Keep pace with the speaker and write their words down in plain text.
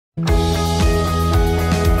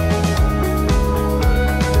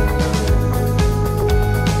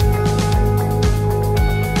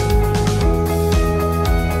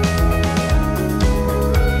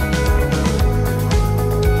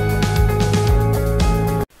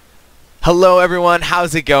Hello everyone,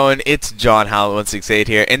 how's it going? It's John Howlett168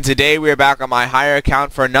 here, and today we are back on my higher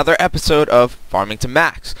account for another episode of Farming to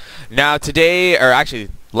Max. Now today, or actually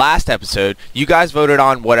last episode, you guys voted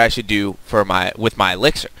on what I should do for with my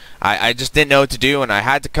elixir. I just didn't know what to do, and I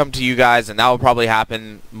had to come to you guys, and that will probably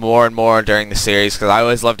happen more and more during the series because I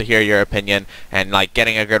always love to hear your opinion and like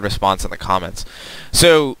getting a good response in the comments.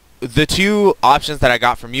 So the two options that I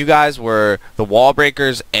got from you guys were the wall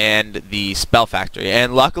breakers and the spell factory,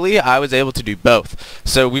 and luckily I was able to do both.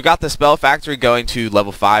 So we've got the spell factory going to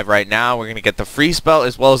level 5 right now. We're going to get the free spell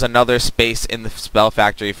as well as another space in the spell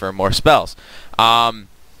factory for more spells.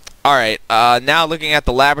 Alright, now looking at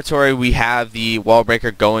the laboratory, we have the wall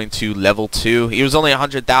breaker going to level 2. He was only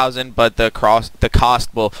 100,000, but the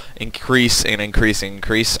cost will increase and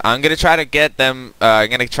increase. I'm gonna try to get them.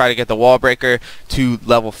 I'm gonna try to get the wall breaker to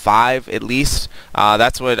level 5 at least.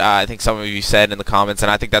 That's what I think some of you said in the comments,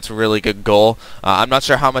 and I think that's a really good goal. I'm not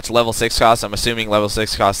sure how much level 6 costs. I'm assuming level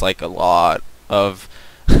 6 costs like a lot of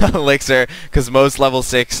elixir, because most level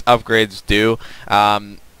 6 upgrades do.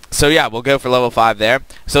 So yeah, we'll go for level 5 there.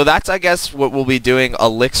 So that's, I guess, what we'll be doing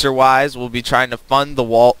elixir-wise. We'll be trying to fund the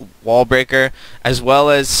wall breaker, as well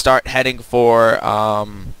as start heading for, I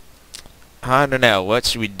don't know, what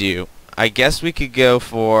should we do? I guess we could go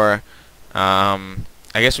for, I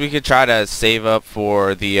guess we could try to save up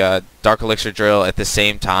for the Dark Elixir drill at the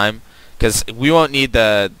same time, because we won't need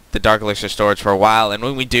the Dark Elixir storage for a while, and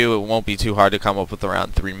when we do, it won't be too hard to come up with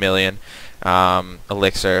around 3 million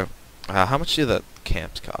elixir. How much do the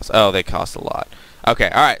camps cost? Oh, they cost a lot. Okay,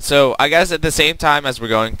 alright, so I guess at the same time as we're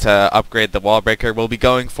going to upgrade the wall breaker, we'll be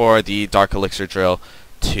going for the Dark Elixir drill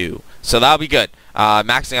 2. So that'll be good.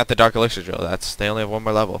 Maxing out the Dark Elixir drill. They only have one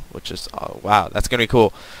more level, which is, wow, that's going to be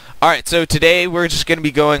cool. Alright, so today we're just going to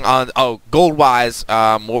be going on, gold-wise,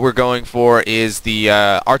 what we're going for is the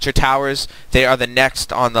Archer Towers. They are the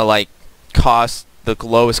next on the, like, the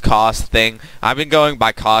lowest cost thing. I've been going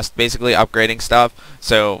by cost, basically upgrading stuff,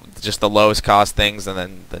 so just the lowest cost things and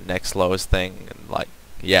then the next lowest thing, and like,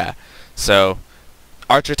 yeah. So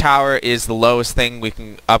Archer Tower is the lowest thing we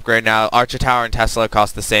can upgrade now. Archer Tower and Tesla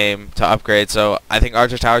cost the same to upgrade, so I think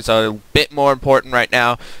Archer Towers are a bit more important right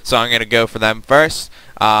now, so I'm gonna go for them first.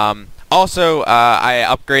 Also, I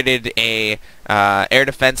upgraded a air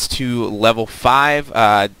defense to level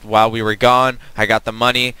 5 while we were gone. I got the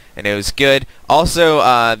money and it was good.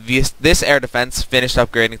 Also, this air defense finished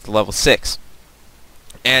upgrading to level 6.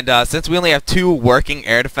 And since we only have 2 working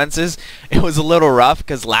air defenses, it was a little rough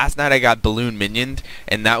because last night I got balloon minioned,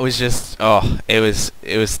 and that was just, it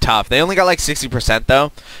was tough. They only got like 60%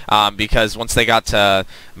 though, because once they got to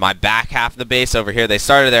my back half of the base over here, they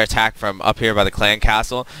started their attack from up here by the clan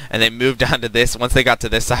castle, and they moved down to this. Once they got to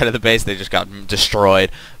this side of the base, they just got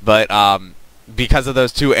destroyed. But because of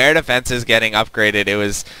those 2 air defenses getting upgraded, it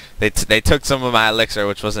was they took some of my elixir,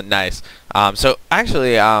 which wasn't nice. So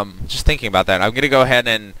actually, just thinking about that, I'm gonna go ahead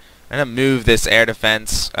and I'm gonna move this air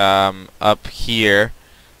defense up here,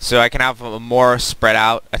 so I can have a more spread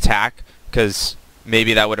out attack, because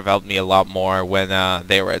maybe that would have helped me a lot more when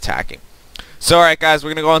they were attacking. So alright guys,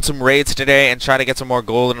 we're gonna go on some raids today and try to get some more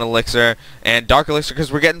gold and elixir and dark elixir,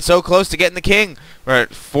 because we're getting so close to getting the king. We're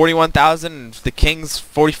at 41,000 and the king's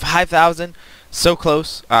 45,000. So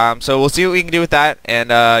close. So we'll see what we can do with that, and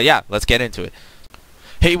yeah, let's get into it.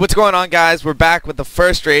 Hey, what's going on guys? We're back with the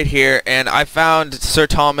first raid here, and I found Sir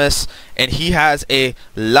Thomas, and he has a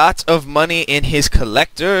lot of money in his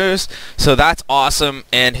collectors, so that's awesome.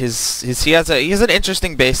 And he has an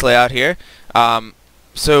interesting base layout here.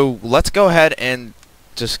 So let's go ahead and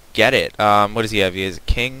just get it. What does he have? He has a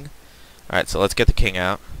king. Alright, so let's get the king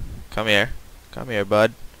out. Come here,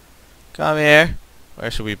 bud. Come here. Where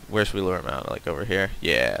should we lure him out? Like over here?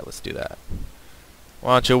 Yeah, let's do that.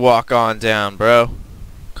 Why don't you walk on down, bro?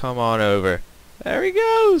 Come on over. There he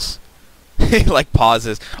goes. He like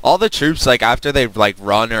pauses. All the troops, like after they like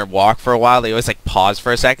run or walk for a while, they always like pause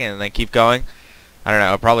for a second and then keep going. I don't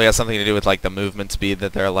know. It probably has something to do with like the movement speed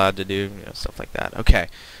that they're allowed to do, you know, stuff like that. Okay.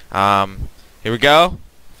 Here we go.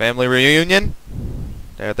 Family reunion.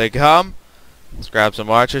 There they come. Let's grab some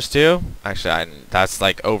archers too. Actually, that's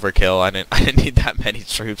like overkill. I didn't need that many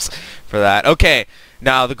troops for that. Okay,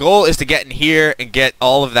 now the goal is to get in here and get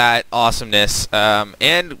all of that awesomeness,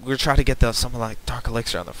 and we're trying to get some of like dark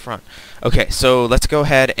elixir on the front. Okay, so let's go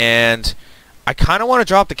ahead, and I kind of want to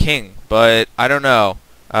drop the king, but I don't know.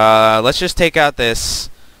 Let's just take out this.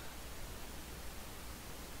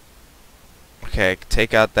 Okay,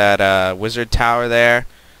 take out that wizard tower there.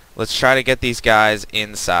 Let's try to get these guys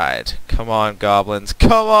inside. Come on, goblins.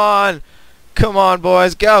 Come on! Come on,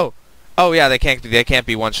 boys. Go! Oh, yeah, they can't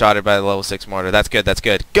be one-shotted by the level 6 mortar. That's good, that's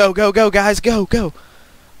good. Go, go, go, guys. Go, go!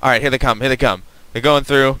 Alright, here they come, here they come. They're going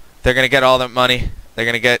through. They're going to get all that money. They're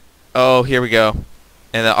going to get... Oh, here we go.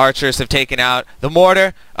 And the archers have taken out the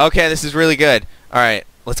mortar. Okay, this is really good. Alright,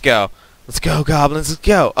 let's go. Let's go, goblins. Let's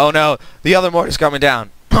go. Oh, no. The other mortar's coming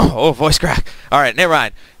down. Oh, voice crack. Alright, never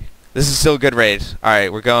mind. This is still a good raid.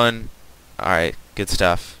 Alright, we're going... Alright, good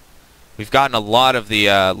stuff. We've gotten a lot of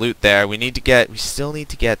the loot there. We still need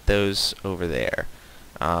to get those over there.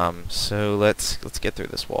 So let's get through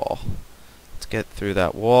this wall. Let's get through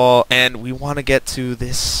that wall. And we want to get to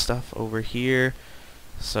this stuff over here.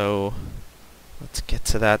 So let's get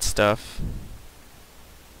to that stuff.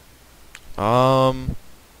 Alright,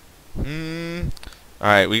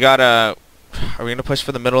 we gotta... Are we gonna push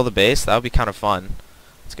for the middle of the base? That would be kind of fun.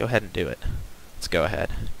 Let's go ahead and do it. Let's go ahead.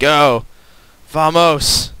 Go!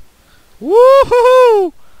 Vamos!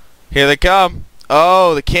 Woohoo! Here they come.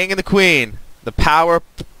 Oh, the king and the queen. The power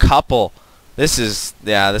couple. This is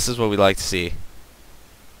what we like to see.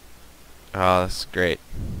 Oh, that's great.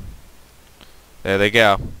 There they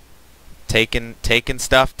go. Taking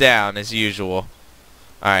stuff down as usual.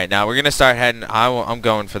 Alright, now we're gonna start heading. I'm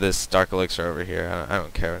going for this dark elixir over here. I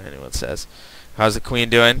don't care what anyone says. How's the queen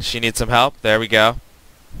doing? She needs some help. There we go.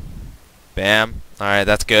 Bam. Alright,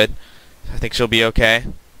 that's good. I think she'll be okay.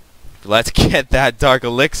 Let's get that dark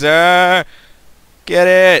elixir. Get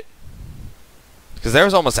it. Because there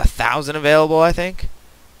was almost 1,000 available, I think.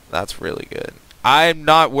 That's really good. I'm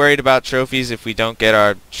not worried about trophies if we don't get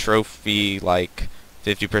our trophy like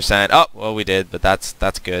 50%. Oh, well we did, but that's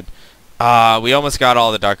good. We almost got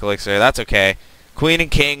all the dark elixir. That's okay. Queen and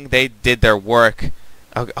king, they did their work.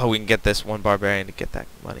 Oh, we can get this one barbarian to get that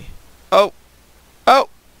money. Oh. All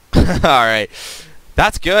right.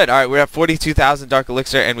 That's good. All right, we're at 42,000 dark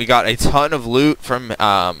elixir, and we got a ton of loot from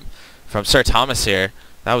Sir Thomas here.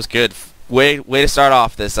 That was good. Way to start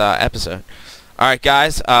off this episode. All right,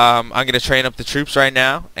 guys. I'm gonna train up the troops right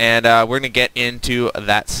now, and we're gonna get into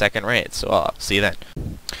that second raid. So I'll see you then.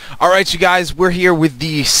 All right, you guys. We're here with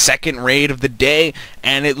the second raid of the day,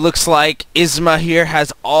 and it looks like Isma here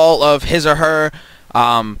has all of his or her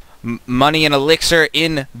money and elixir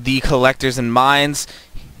in the collectors and mines.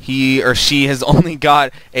 He or she has only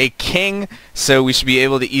got a king, so we should be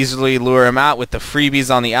able to easily lure him out with the freebies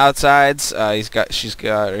on the outsides. She's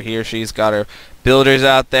got her builders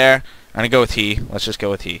out there. I'm gonna go with he. Let's just go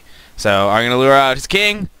with he. So I'm gonna lure out his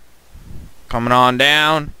king. Coming on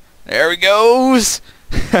down. There he goes.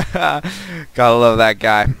 Gotta love that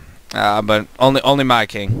guy. But only my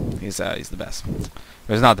king. He's the best.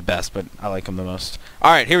 He's not the best, but I like him the most.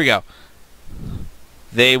 All right, here we go.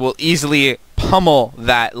 They will easily pummel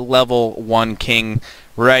that level 1 king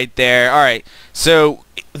right there. Alright, so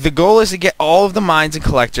the goal is to get all of the mines and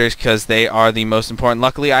collectors because they are the most important.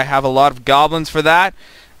 Luckily, I have a lot of goblins for that.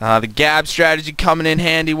 The gab strategy coming in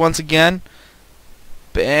handy once again.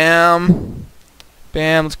 Bam.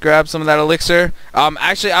 Bam, let's grab some of that elixir.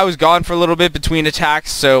 Actually, I was gone for a little bit between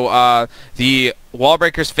attacks, so the wall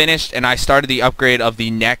breakers finished, and I started the upgrade of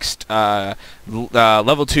the next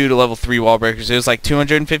level 2 to level 3 wall breakers. It was like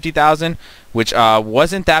 250,000, which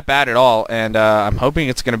wasn't that bad at all, and I'm hoping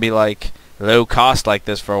it's going to be like low cost like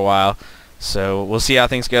this for a while. So we'll see how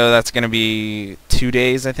things go. That's going to be 2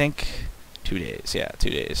 days, I think. 2 days, yeah, 2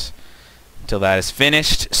 days. Until that is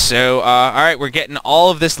finished. So alright, we're getting all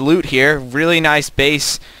of this loot here. Really nice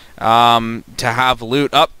base to have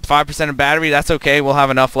loot. Up 5% of battery, that's okay, we'll have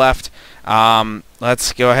enough left.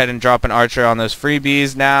 Let's go ahead and drop an archer on those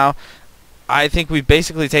freebies now. I think we've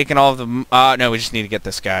basically taken all of them. No, we just need to get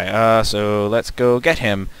this guy. So let's go get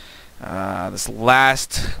him. This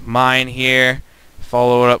last mine here.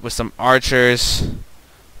 Follow it up with some archers.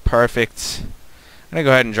 Perfect. I'm gonna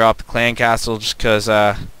go ahead and drop the clan castle just because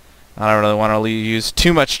I don't really want to use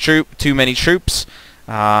too many troops.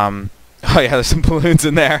 Oh yeah, there's some balloons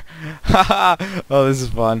in there. Oh, this is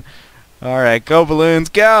fun. Alright, go balloons,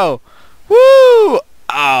 go! Woo! Oh,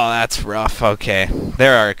 that's rough. Okay,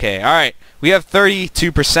 they're okay. Alright, we have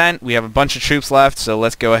 32%. We have a bunch of troops left, so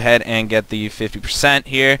let's go ahead and get the 50%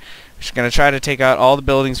 here. We're just going to try to take out all the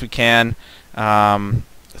buildings we can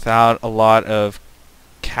without a lot of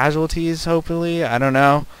casualties, hopefully. I don't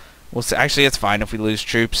know. We'll see. Actually, it's fine if we lose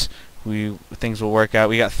troops. Things will work out.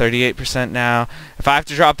 We got 38% now. If I have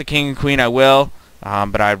to drop the king and queen, I will.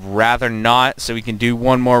 But I'd rather not, so we can do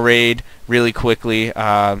one more raid really quickly.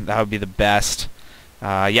 That would be the best.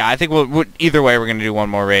 Yeah, I think either way we're going to do one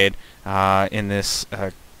more raid in this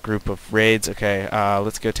group of raids. Okay,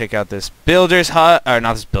 let's go take out this builder's hut, or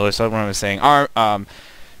not this builder's hut, what am I saying? Our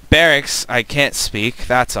barracks. I can't speak.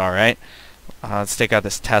 That's all right. Let's take out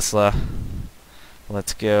this Tesla.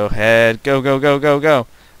 Let's go ahead. Go, go, go, go, go.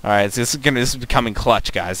 All right, so this is becoming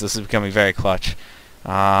clutch, guys. This is becoming very clutch.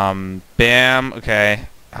 Bam. Okay.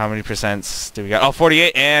 How many percents do we got? Oh,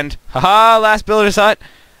 48, and haha, last builder's hut.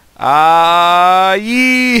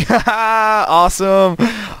 Yee! Awesome.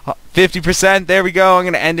 50%. There we go. I'm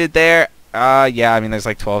gonna end it there. Yeah. I mean, there's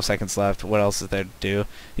like 12 seconds left. What else is there to do?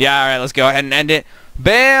 Yeah. All right. Let's go ahead and end it.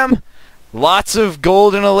 Bam. Lots of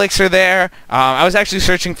golden elixir there. I was actually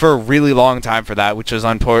searching for a really long time for that, which was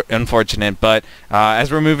unfortunate. But as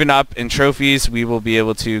we're moving up in trophies, we will be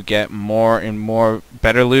able to get more and more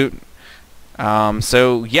better loot.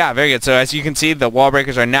 So yeah, very good. So as you can see, the wall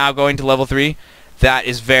breakers are now going to level 3. That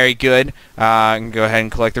is very good. I can go ahead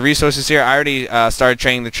and collect the resources here. I already started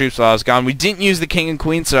training the troops while I was gone. We didn't use the king and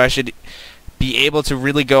queen, so I should be able to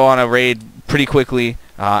really go on a raid pretty quickly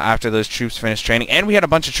after those troops finish training. And we had a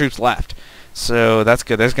bunch of troops left, so that's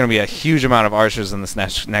good. There's going to be a huge amount of archers in this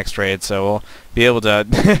next raid, so we'll be able to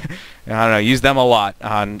I don't know, use them a lot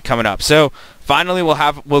coming up. So finally,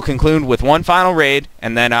 we'll conclude with one final raid,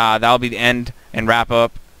 and then that'll be the end and wrap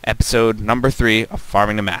up episode number 3 of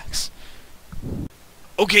Farming to Max.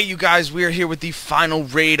 Okay, you guys, we are here with the final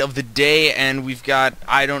raid of the day, and we've got,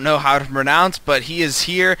 I don't know how to pronounce, but he is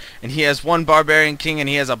here, and he has one barbarian king, and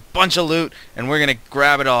he has a bunch of loot, and we're going to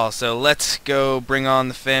grab it all. So let's go bring on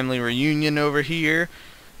the family reunion over here.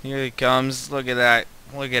 Here he comes. Look at that.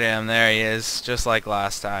 Look at him. There he is, just like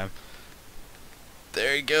last time.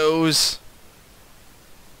 There he goes.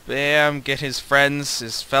 Bam. Get his friends,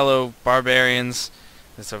 his fellow barbarians.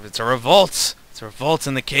 It's a revolt. It's a revolt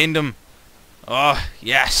in the kingdom. Oh,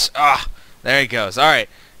 yes. Ah, there he goes. Alright,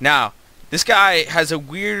 now, this guy has a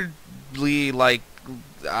weirdly, like,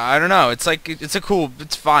 I don't know, it's like,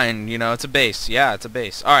 it's fine, you know, it's a base. Yeah, it's a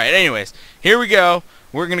base. Alright, anyways, here we go.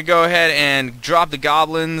 We're gonna go ahead and drop the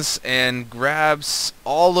goblins and grab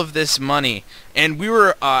all of this money. And we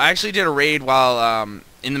were, actually did a raid while,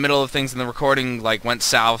 in the middle of things, and the recording, like, went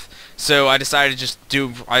south. So I decided to just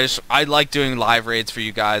do, I like doing live raids for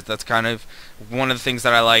you guys. That's kind of one of the things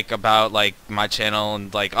that I like about, like, my channel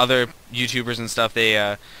and, like, other YouTubers and stuff.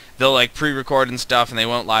 They'll like pre-record and stuff, and they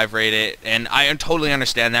won't live raid it, and I totally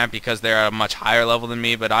understand that because they're at a much higher level than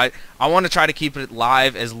me. But I want to try to keep it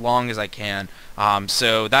live as long as I can.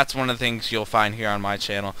 So that's one of the things you'll find here on my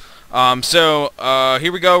channel.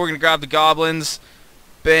 Here we go. We're gonna grab the goblins.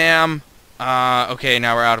 Bam. Okay,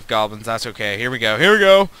 now we're out of goblins. That's okay. Here we go. Here we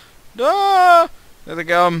go. Ah! There they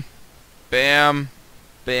go. Bam.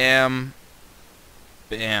 Bam.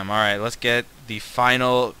 Bam. Alright, let's get the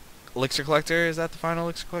final elixir collector. Is that the final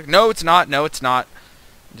elixir collector? No, it's not. No, it's not.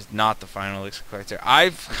 It's not the final elixir collector.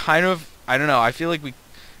 I've kind of, I don't know, I feel like we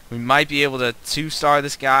might be able to 2-star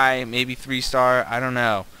this guy, maybe 3-star. I don't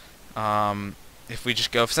know. If we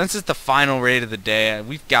just go, since it's the final raid of the day,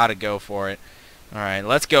 we've got to go for it. Alright,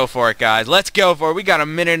 let's go for it, guys. Let's go for it. We got a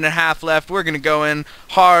minute and a half left. We're going to go in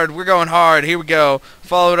hard. We're going hard. Here we go.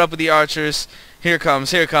 Follow it up with the archers. Here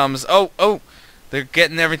comes. Here comes. Oh. They're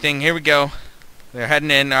getting everything. Here we go. They're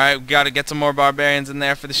heading in. Alright, we got to get some more barbarians in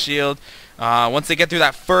there for the shield. Once they get through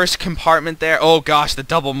that first compartment there. Oh, gosh, the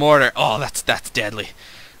double mortar. Oh, that's deadly.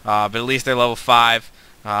 But at least they're level 5.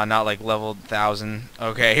 Not like level 1000.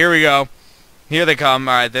 Okay, here we go. Here they come.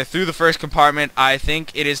 Alright, they're through the first compartment. I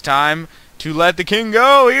think it is time to let the king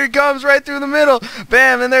go. Here he comes right through the middle.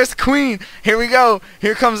 Bam, and there's the queen. Here we go.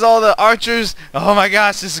 Here comes all the archers. Oh my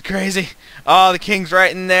gosh, this is crazy. Oh, the king's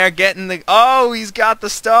right in there getting the... Oh, he's got the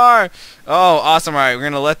star. Oh, awesome. All right, we're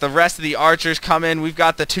going to let the rest of the archers come in. We've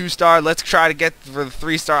got the 2-star. Let's try to get for the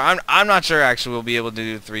 3-star. I'm not sure, actually, we'll be able to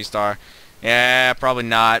do the 3-star. Yeah, probably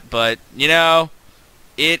not. But, you know,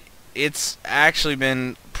 it's actually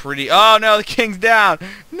been pretty... Oh, no, the king's down.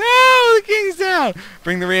 No, the king's down.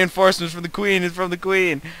 Bring the reinforcements from the queen. It's from the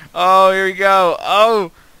queen. Oh, here we go.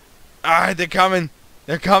 Oh. All right, they're coming.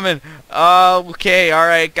 They're coming. Okay,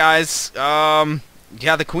 alright, guys.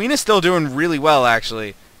 Yeah, the queen is still doing really well,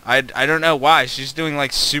 actually. I don't know why. She's doing,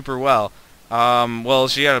 like, super well. Well,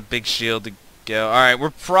 she had a big shield to go. Alright,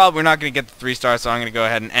 we're not going to get the 3-star, so I'm going to go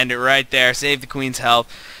ahead and end it right there. Save the queen's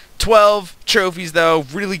health. 12 trophies, though.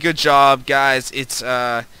 Really good job, guys. It's,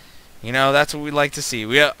 you know, that's what we like to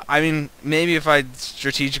see. I mean, maybe if I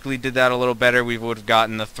strategically did that a little better, we would have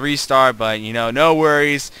gotten the 3-star, but, you know, no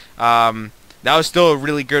worries. That was still a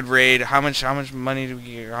really good raid. How much money did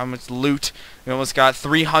we get? How much loot? We almost got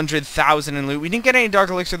 300,000 in loot. We didn't get any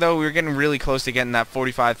dark elixir though. We were getting really close to getting that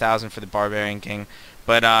 45,000 for the barbarian king.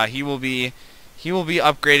 But he will be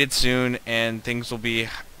upgraded soon, and things will be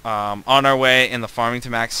on our way in the Farming to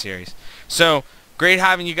Max series. So, great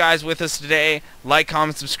having you guys with us today. Like,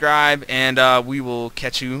 comment, subscribe, and we will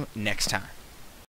catch you next time.